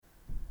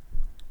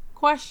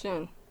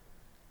Question: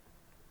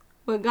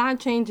 will God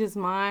change his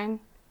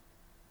mind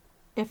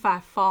if I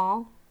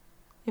fall,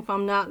 if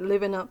I'm not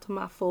living up to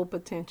my full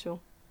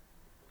potential?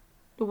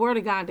 The Word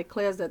of God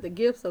declares that the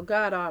gifts of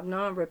God are of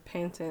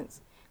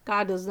non-repentance.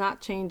 God does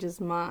not change his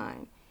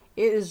mind.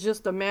 It is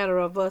just a matter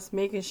of us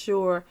making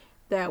sure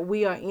that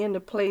we are in the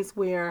place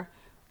where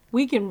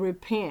we can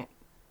repent,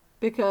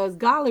 because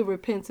godly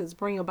repentance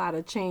bring about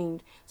a change.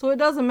 So it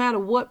doesn't matter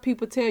what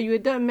people tell you.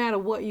 It doesn't matter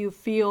what you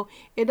feel.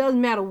 It doesn't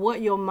matter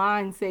what your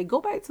mind say.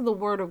 Go back to the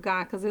Word of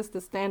God, because it's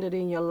the standard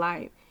in your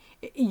life.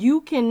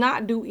 You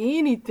cannot do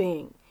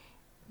anything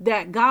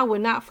that God will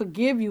not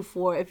forgive you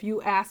for if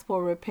you ask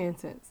for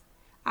repentance.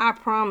 I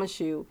promise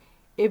you,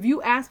 if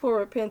you ask for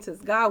repentance,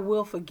 God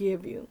will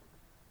forgive you.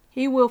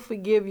 He will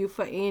forgive you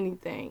for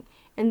anything.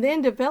 And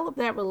then develop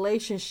that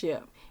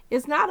relationship.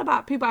 It's not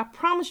about people. I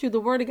promise you, the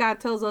Word of God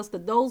tells us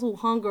that those who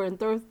hunger and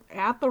thirst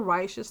after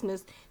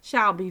righteousness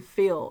shall be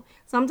filled.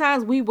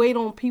 Sometimes we wait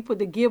on people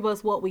to give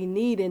us what we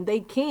need, and they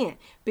can't,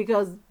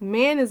 because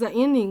man is an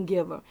ending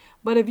giver.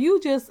 But if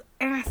you just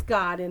ask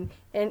God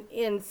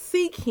and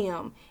seek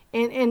him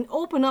and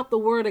open up the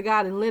Word of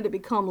God and let it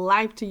become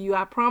life to you,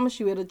 I promise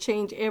you it'll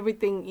change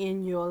everything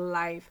in your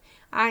life.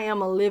 I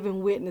am a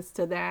living witness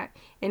to that.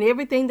 And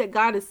everything that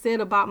God has said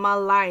about my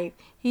life,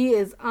 he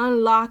is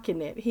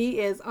unlocking it. He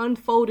is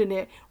unfolding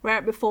it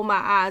right before my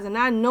eyes. And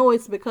I know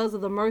it's because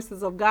of the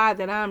mercies of God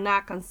that I'm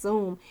not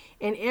consumed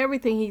in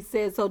everything he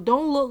said. So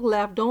don't look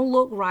left. Don't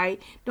look right.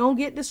 Don't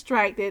get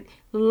distracted.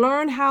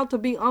 Learn how to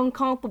be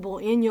uncomfortable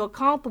in your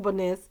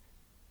comfortableness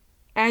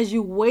as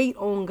you wait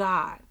on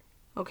God.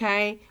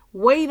 Okay?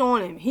 Wait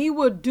on him. He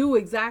will do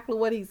exactly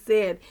what he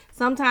said.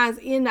 Sometimes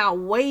in our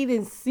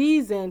waiting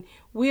season,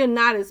 we are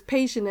not as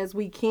patient as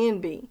we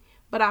can be.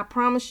 But I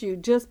promise you,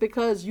 just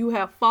because you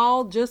have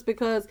fallen, just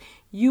because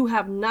you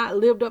have not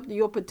lived up to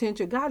your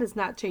potential, God has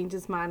not changed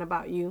his mind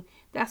about you.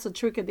 That's a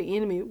trick of the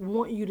enemy.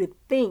 Want you to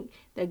think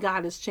that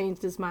God has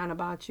changed his mind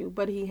about you,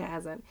 but he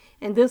hasn't.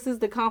 And this is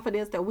the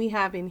confidence that we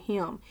have in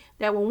him,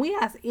 that when we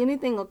ask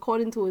anything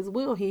according to his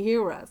will, he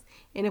hears us.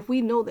 And if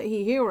we know that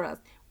he hears us,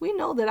 we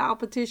know that our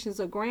petitions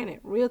are granted.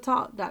 Real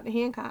talk, Dr.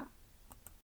 Hancock.